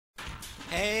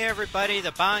Hey everybody,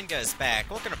 the Banga's back.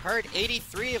 Welcome to part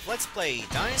 83 of Let's Play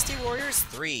Dynasty Warriors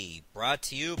 3, brought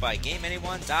to you by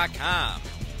GameAnyone.com.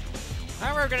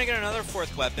 Now we're gonna get another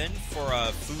fourth weapon for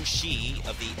Fu Shi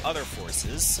of the other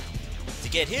forces. To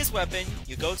get his weapon,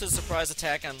 you go to the surprise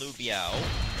attack on Liu Biao,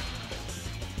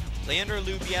 play under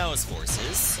Liu Biao's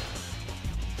forces,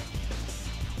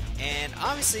 and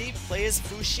obviously play as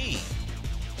Fu Shi.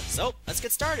 So, let's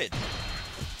get started.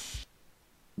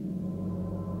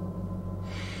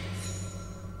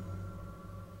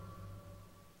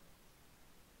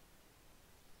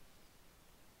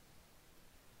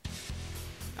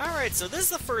 Alright, so this is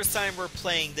the first time we're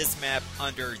playing this map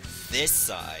under this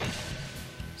side.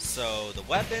 So, the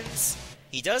weapons.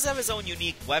 He does have his own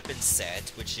unique weapon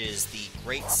set, which is the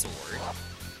Great Sword.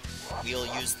 We'll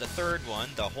use the third one,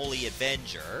 the Holy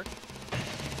Avenger.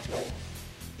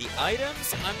 The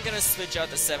items, I'm gonna switch out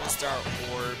the 7-star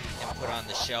orb and put on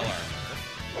the shell armor,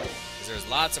 because there's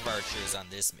lots of archers on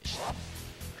this mission.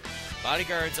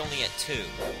 Bodyguard's only at 2.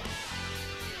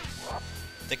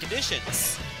 The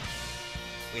conditions.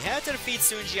 We have to defeat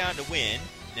Sun Jian to win,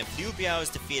 and if Liu Biao is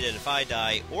defeated, if I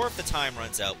die, or if the time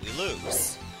runs out, we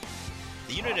lose.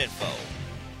 The unit info.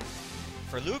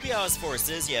 For Liu Biao's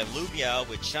forces, you have Liu Biao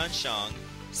with Shan Shang,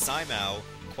 Sai Mao,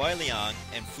 Kuai Liang,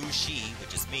 and Fu Shi,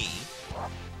 which is me,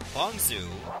 Huang Zhu,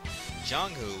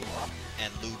 Zhang Hu,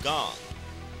 and Lu Gong.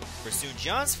 For Sun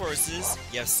Jian's forces,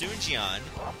 you have Sun Jian,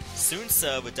 Sun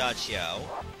Ce with Da Qiao,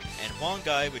 and Huang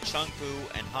Gai with Cheng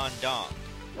Pu and Han Dong.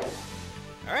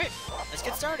 Alright, let's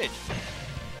get started.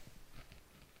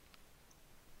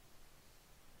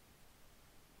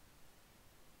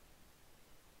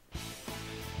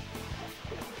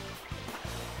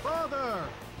 Father,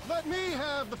 let me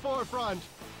have the forefront.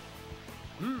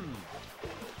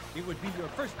 It would be your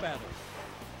first battle.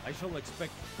 I shall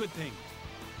expect good things.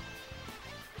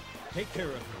 Take care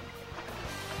of him.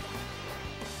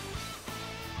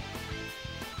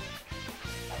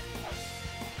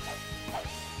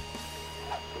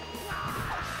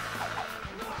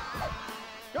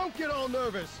 Don't get all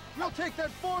nervous. We'll take that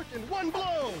fort in one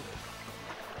blow.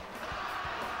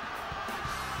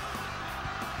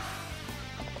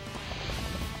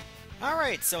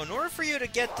 Alright, so in order for you to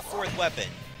get the fourth weapon,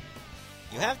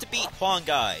 you have to beat Huang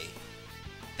Gai.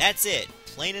 That's it,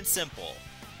 plain and simple.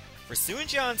 For Sun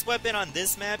Jian's weapon on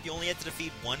this map, you only have to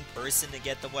defeat one person to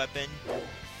get the weapon.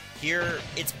 Here,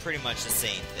 it's pretty much the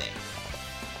same thing.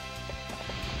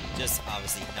 Just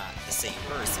obviously not the same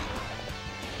person.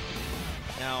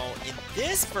 Now, in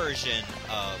this version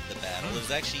of the battle, there's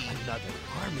actually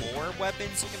more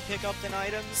weapons you can pick up than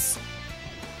items.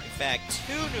 In fact,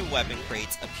 2 new weapon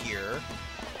crates appear,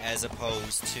 as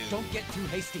opposed to Don't get too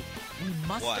hasty. We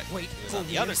must wait it was for on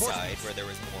the other side, where there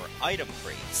was more item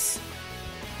crates.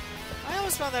 I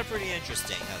always found that pretty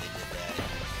interesting, how they did that.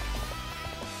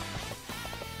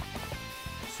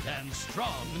 Stand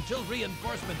strong until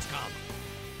reinforcements come.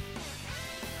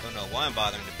 Don't know why I'm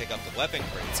bothering to pick up the weapon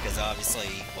crates, because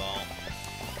obviously, well,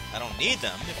 I don't need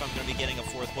them if I'm going to be getting a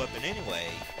fourth weapon anyway.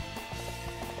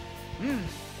 You're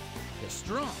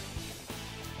strong.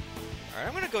 Alright,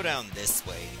 I'm going to go down this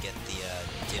way to get the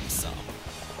dim sum.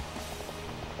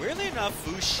 Weirdly enough,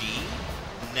 Fu Shi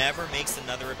never makes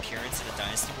another appearance in a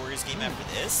Dynasty Warriors game after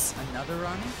this. Another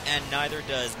run? And neither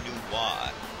does Nu Hua,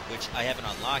 which I haven't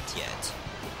unlocked yet.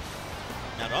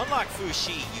 Now, to unlock Fu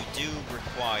Shi, you do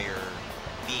require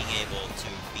being able to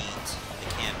beat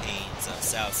the campaigns of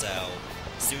Cao Cao,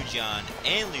 Sun Jian,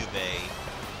 and Liu Bei,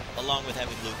 along with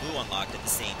having Lu Bu unlocked at the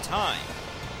same time.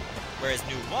 Whereas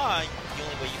Nu Hua, the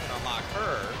only way you can unlock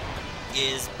her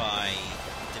is by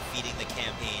defeating the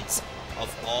campaigns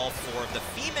of all 4 of the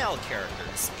female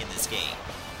characters in this game,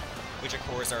 which of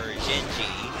course are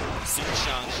Zhenji, Sun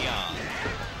Shangjiang,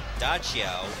 Da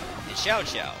Qiao, and Xiao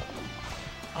Qiao.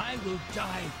 I will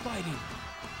die fighting.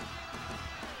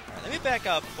 Let me back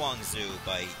up Huang Zhu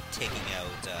by taking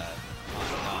out Han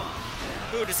Dong,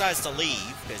 who decides to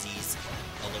leave because he's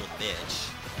a little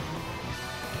bitch.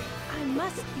 I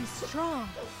must be strong.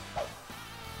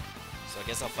 So I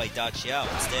guess I'll fight Da Qiao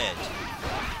instead,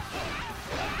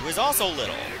 who is also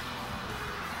little.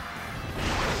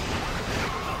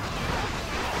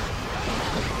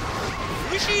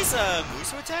 Fu Shi's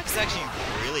Musu attack is actually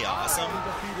really awesome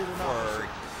for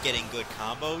getting good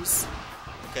combos,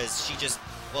 because he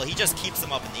just keeps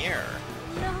them up in the air.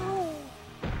 No.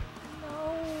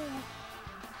 No.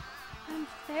 I'm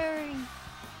very,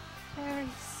 very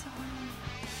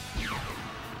sorry.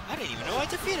 I didn't even know I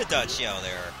defeated Da Qiao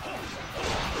there.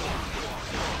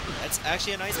 That's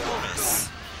actually a nice bonus.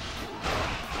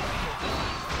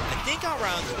 I think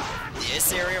around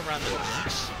this area, around the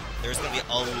beach, there's going to be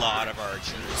a lot of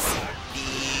archers.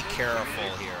 be careful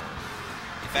here.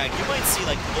 In fact, you might see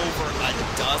like over a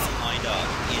dozen lined up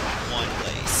in one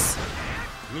place.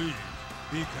 Please,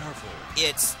 be careful.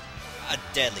 It's a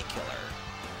deadly killer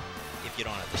if you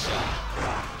don't have the shot.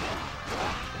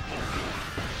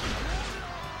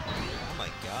 Oh my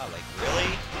god, like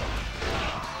really?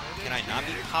 Can I not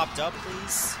be popped up,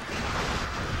 please?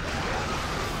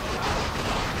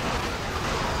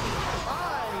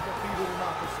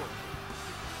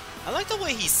 I like the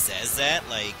way he says that,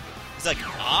 like, he's like,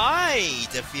 I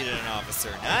defeated an officer,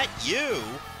 not you.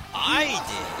 I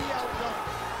did.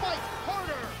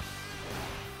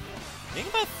 The thing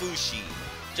about Fushi,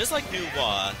 just like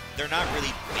Nuwa, they're not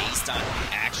really based on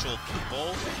actual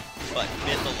people, but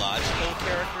mythological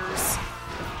characters.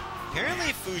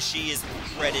 Apparently Fushi is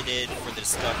credited for the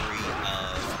discovery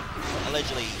of,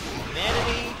 allegedly,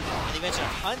 humanity, and the invention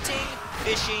of hunting,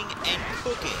 fishing, and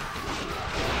cooking.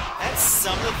 That's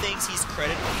some of the things he's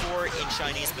credited for in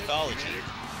Chinese mythology.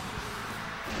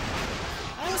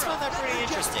 I always found that pretty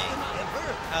interesting,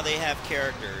 how they have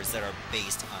characters that are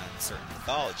based on certain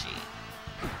mythology.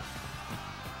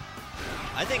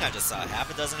 I think I just saw half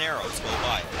a dozen arrows go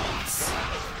by at once.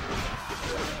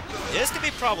 This could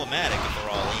be problematic if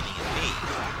they're all aiming at me.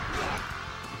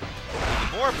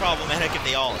 It'd be more problematic if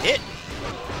they all hit me.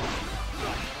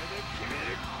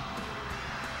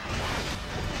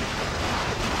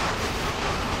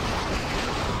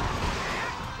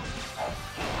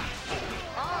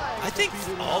 I think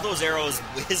all those arrows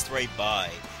whizzed right by.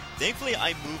 Thankfully,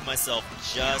 I moved myself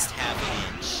just half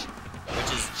an inch,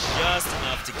 which is just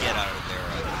enough to get out of there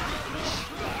at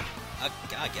range.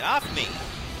 God, get off me!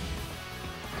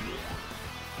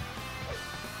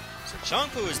 So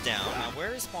Changpu is down. Now,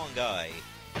 where is Huang Gai?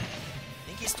 I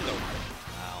think he's to the right.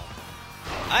 Wow.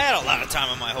 I had a lot of time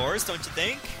on my horse, don't you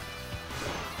think?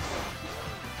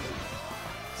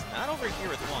 It's not over here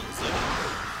with Huang Zhu.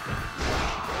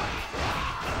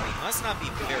 He must not be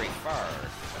very far.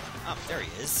 Oh, there he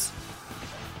is.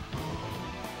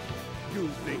 You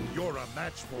think you're a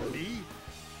match for me?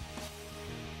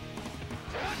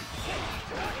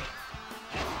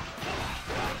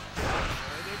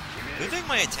 Do you think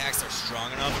my attacks are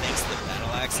strong enough thanks to the battle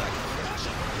axe I can finish?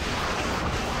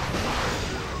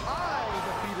 I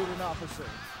defeated an officer.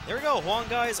 There we go, Huang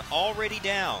Gai is already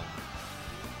down.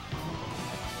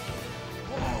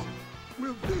 Oh,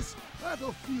 will this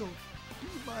battlefield be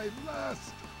my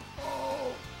last?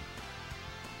 Oh.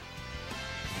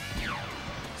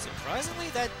 Surprisingly,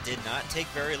 that did not take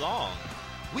very long.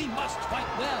 We must fight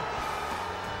well.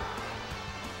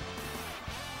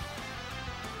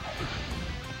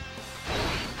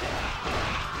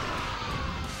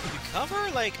 You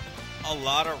cover, like, a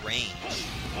lot of range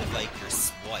with, like, your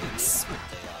swipes with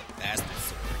the bastard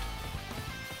sword.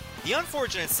 The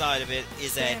unfortunate side of it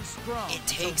is that it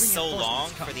takes so long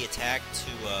for the attack to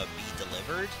be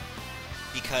delivered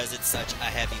because it's such a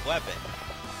heavy weapon.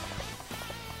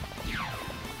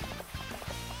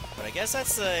 But I guess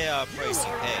that's the price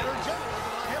you pay. Alright,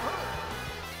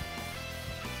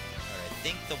 I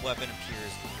think the weapon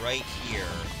appears right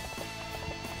here.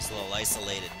 This little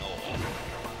isolated knoll.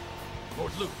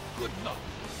 Lord Liu, good luck.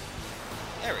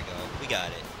 There we go, we got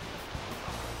it.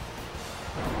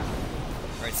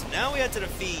 Alright, so now we have to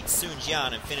defeat Sun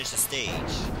Jian and finish the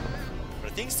stage.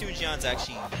 But I think Sun Jian's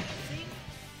actually...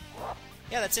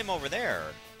 Yeah, that's him over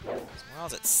there. So when I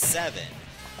was at 7.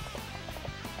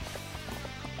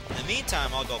 In the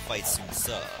meantime, I'll go fight Sun Ce.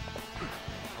 Oh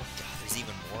god, there's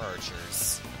even more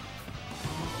archers.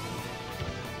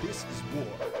 This is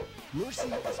war. Mercy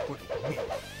is for the weak.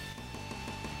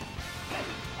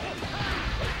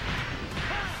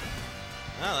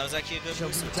 Oh, that was actually a good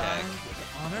boost attack.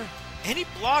 With honor. And he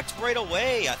blocked right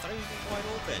away! I thought he would be wide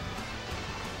open.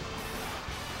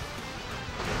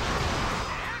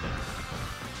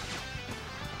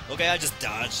 Okay, I just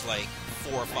dodged like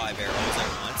 4 or 5 arrows at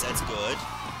once. That's good.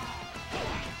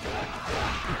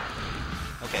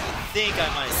 Okay, I think I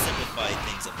might have simplified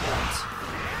things a bit.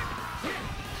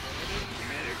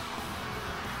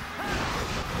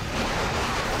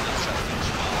 Let's try to finish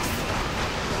him off.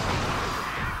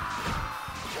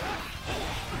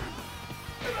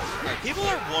 Alright, people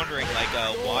are wondering, like,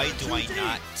 why do I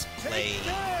not play,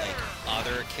 like,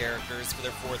 other characters for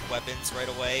their 4th weapons right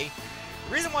away?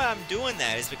 The reason why I'm doing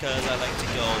that is because I like to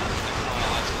go in the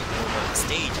chronological order of the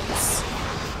stages.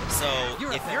 So,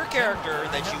 if your character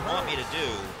that you want me to do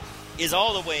is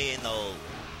all the way in the,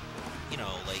 you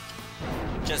know, like,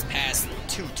 just past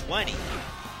 220,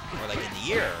 or like in the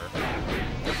year,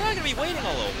 you're probably going to be waiting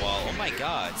a little while. Oh my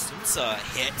god, Sun Ce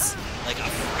hits like a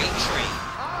freight train.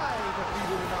 I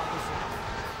defeated an officer.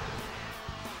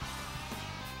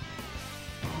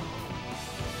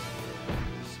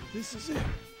 This is it.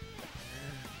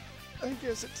 I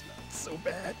guess it's not so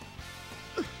bad.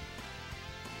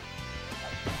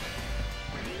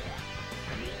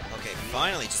 Okay,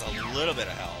 finally, just a little bit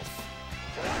of health.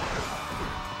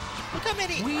 Look how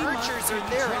many archers are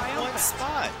there in one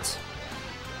spot.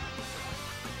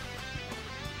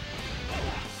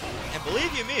 And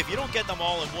believe you me, if you don't get them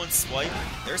all in one swipe,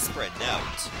 they're spread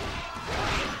out.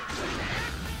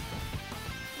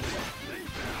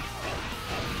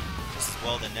 Just as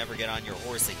well to never get on your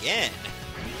horse again.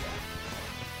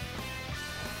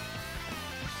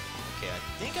 Okay, I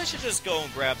think I should just go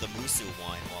and grab the Musu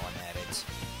wine while I'm at it.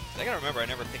 I gotta remember, I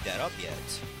never picked that up yet.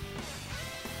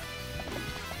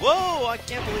 Whoa! I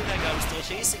can't believe that guy was still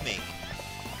chasing me.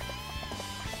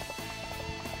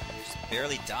 Just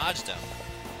barely dodged him.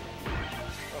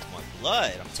 Oh my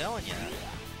blood, I'm telling you.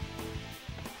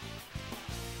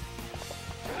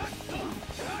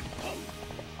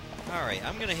 Alright,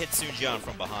 I'm gonna hit Sun Jian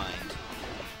from behind.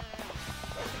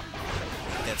 I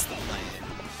think that's the plan.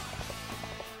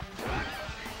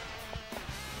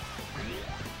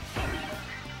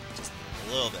 Just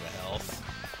need a little bit of health.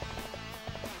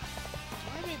 Do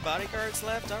I have any bodyguards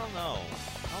left? I don't know.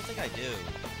 I don't think I do.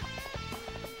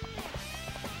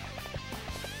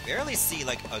 Barely see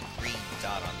like a green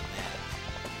dot on the map.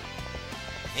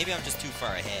 Maybe I'm just too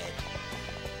far ahead.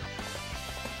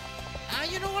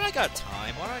 You know what? I got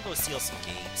time. Why don't I go steal some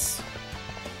gates?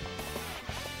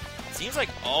 Seems like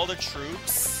all the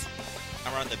troops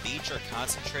around the beach are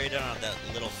concentrated on that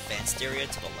little fenced area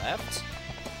to the left.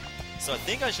 So I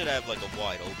think I should have like a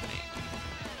wide opening.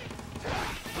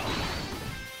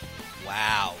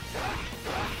 Wow.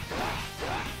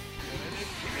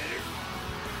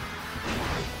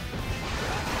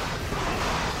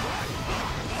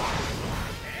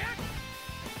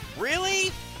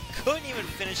 Really? Couldn't even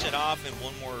finish it off in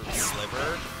one more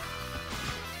sliver.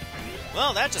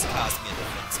 Well, that just cost me a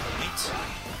defense point.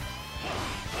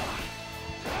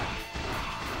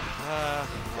 I'll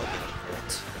get over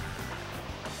it.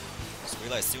 Just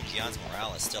realized Sun Jian's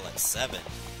morale is still at 7.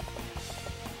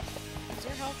 Is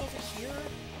there health over here?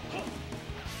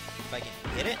 If I can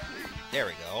hit it? There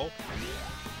we go.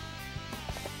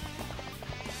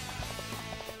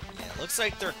 Yeah, it looks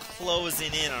like they're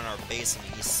closing in on our base on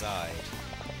the east side.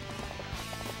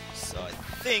 So I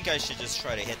think I should just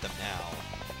try to hit them now.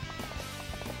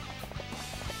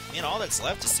 I mean, all that's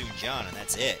left is Sun Jian, and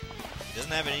that's it. He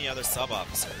doesn't have any other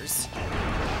sub-officers.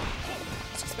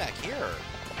 What's back here?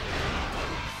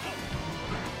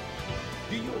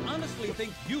 Do you honestly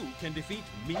think you can defeat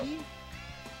me? I'm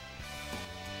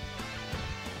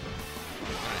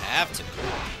gonna have to.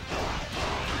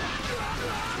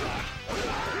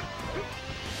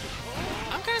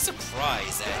 I'm kind of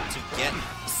surprised that to get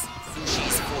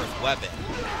Fushi's 4th weapon,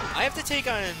 I have to take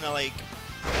on, like,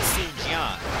 Sun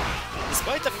Jian,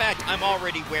 despite the fact I'm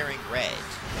already wearing red.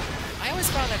 I always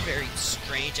found that very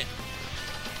strange, and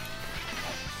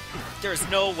there's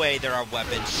no way that our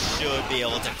weapons should be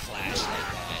able to clash like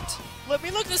that. Let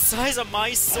me look the size of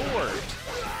my sword.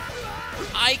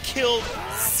 I killed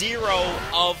 0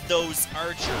 of those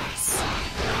archers.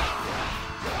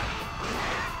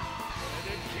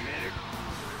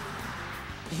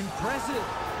 Impressive.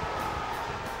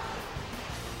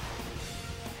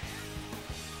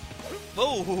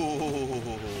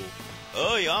 Oh,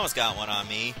 oh, you almost got one on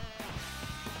me.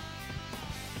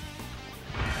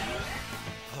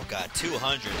 Oh god,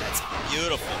 200, that's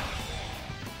beautiful.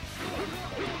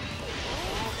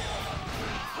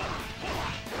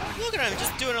 Look at him,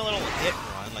 just doing a little hit and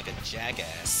run like a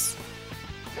jackass.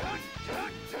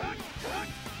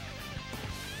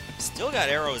 Still got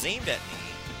arrows aimed at me.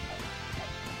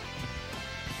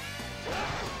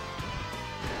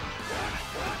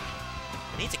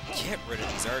 I need to get rid of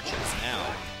these archers now.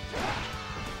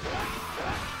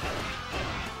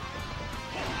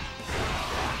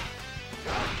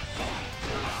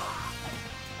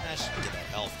 I should get that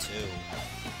health too.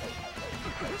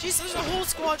 Jeez, there's a whole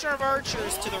squadron of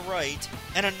archers to the right,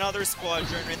 and another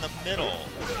squadron in the middle.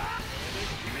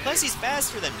 Plus, he's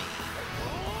faster than me.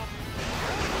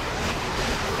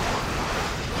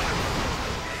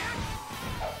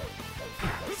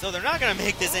 So they're not gonna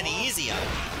make this any easy on me.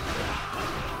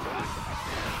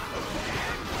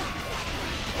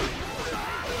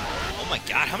 Oh my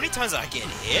god, how many times did I get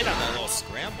hit on that little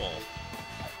scramble?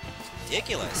 It's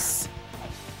ridiculous.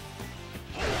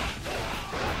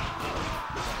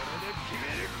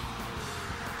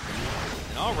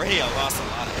 And already I lost a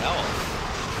lot of health.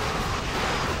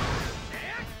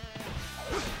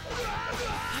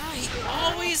 Ah, he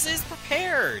always is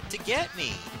prepared to get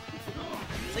me.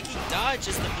 It's like he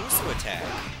dodges the Musu attack.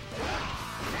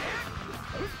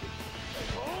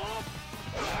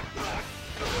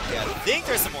 think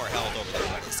there's some more health over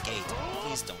there by this gate.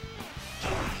 Please don't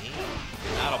kill me.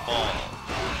 Not a ball.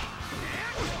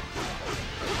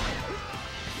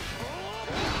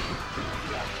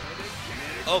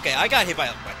 Okay, I got hit by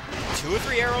like 2 or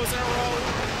 3 arrows in a row.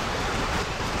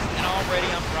 And already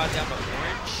I'm brought down to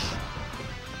orange.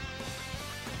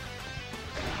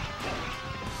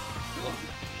 Look,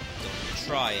 don't even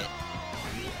try it.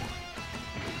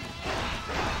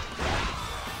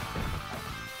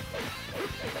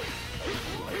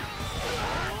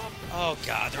 Oh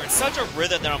god, they're in such a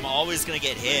rhythm that I'm always gonna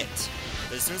get hit.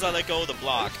 But as soon as I let go of the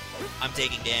block, I'm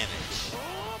taking damage.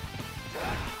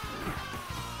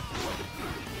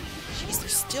 Jeez,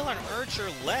 there's still an archer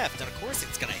left, and of course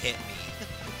it's gonna hit me.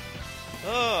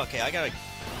 Oh, okay, I gotta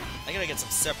get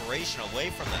some separation away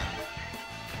from them.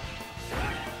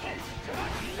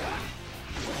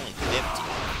 Only 50.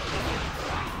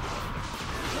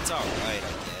 That's alright,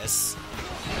 I guess.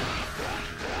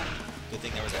 Good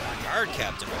thing there was a guard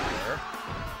captain over there.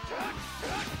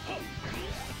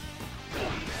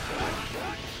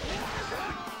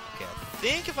 Okay, I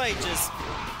think if I just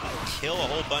kill a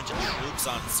whole bunch of troops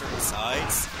on certain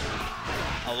sides,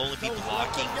 I'll only be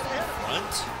blocking in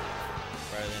front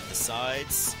rather than the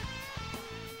sides.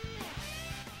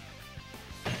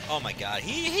 Oh my god,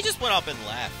 he just went up and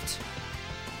left.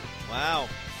 Wow,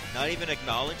 not even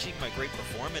acknowledging my great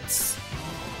performance.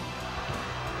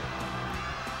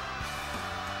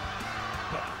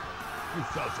 You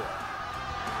fell for it.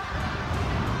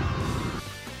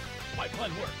 My plan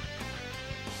worked.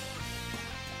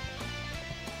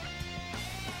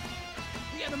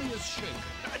 The enemy is shaken.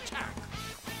 Attack!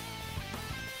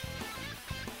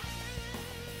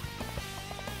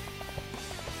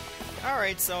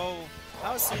 Alright, so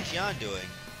how's Sun Jian doing?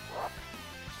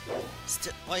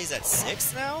 Well, he's at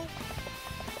 6 now?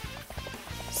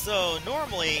 So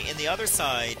normally, in the other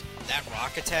side, that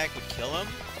rock attack would kill him.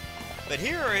 But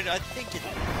here, I think it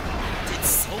did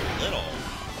so little.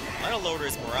 Might have lowered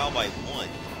his morale by 1.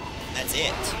 That's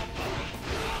it.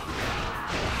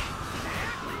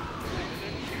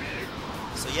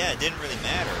 So yeah, it didn't really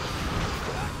matter.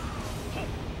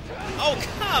 Oh,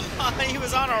 come on! He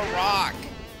was on a rock!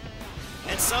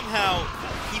 And somehow,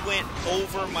 he went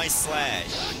over my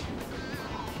slash.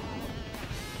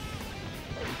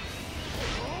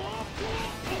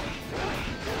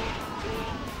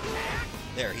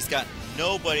 There, he's got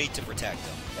nobody to protect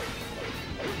him.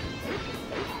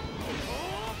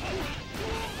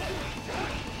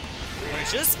 When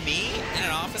it's just me and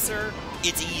an officer,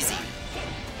 it's easy.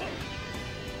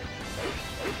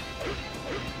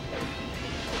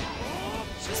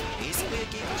 It's just basically a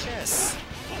game of chess.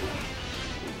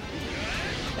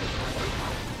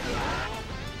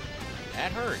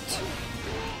 That hurt.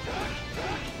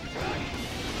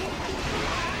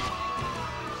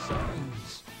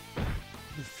 Sons,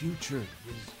 the future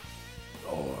is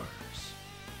yours.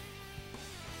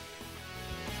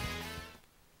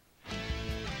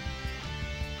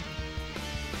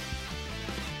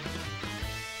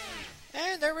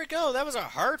 And there we go. That was a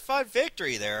hard-fought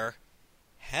victory there.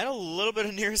 Had a little bit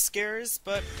of near scares,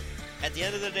 but at the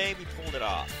end of the day, we pulled it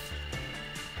off.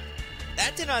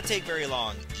 That did not take very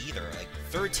long either, like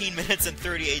 13 minutes and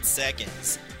 38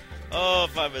 seconds. Oh,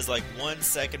 if I was like 1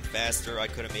 second faster, I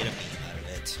could have made a meme out of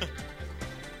it.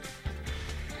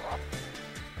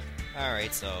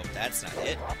 Alright, so that's not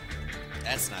it.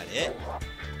 That's not it.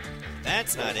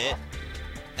 That's not it.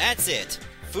 That's it.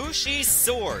 Fushi's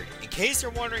sword. In case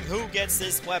you're wondering who gets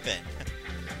this weapon.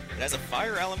 It has a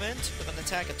fire element with an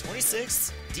attack of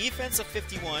 26, defense of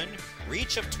 51,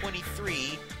 reach of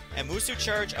 23, and Musu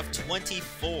charge of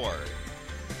 24.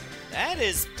 That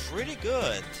is pretty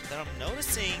good. Then I'm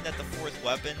noticing that the fourth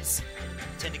weapons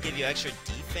tend to give you extra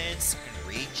defense and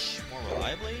reach more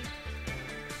reliably.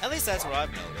 At least that's what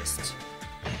I've noticed.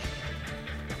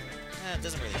 It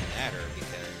doesn't really matter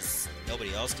because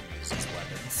nobody else can use these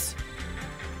weapons.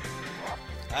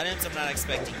 Items I'm not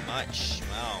expecting much.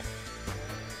 Wow.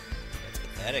 That's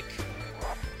pathetic.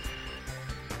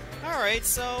 Alright,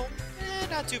 so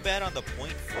not too bad on the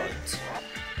point front.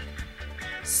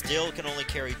 Still can only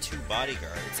carry 2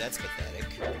 bodyguards. That's pathetic.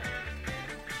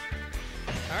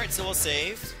 Alright, so we'll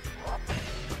save.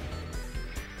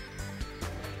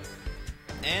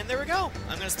 And there we go.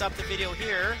 I'm going to stop the video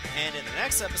here, and in the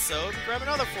next episode, grab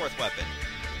another fourth weapon.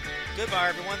 Goodbye,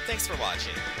 everyone. Thanks for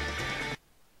watching.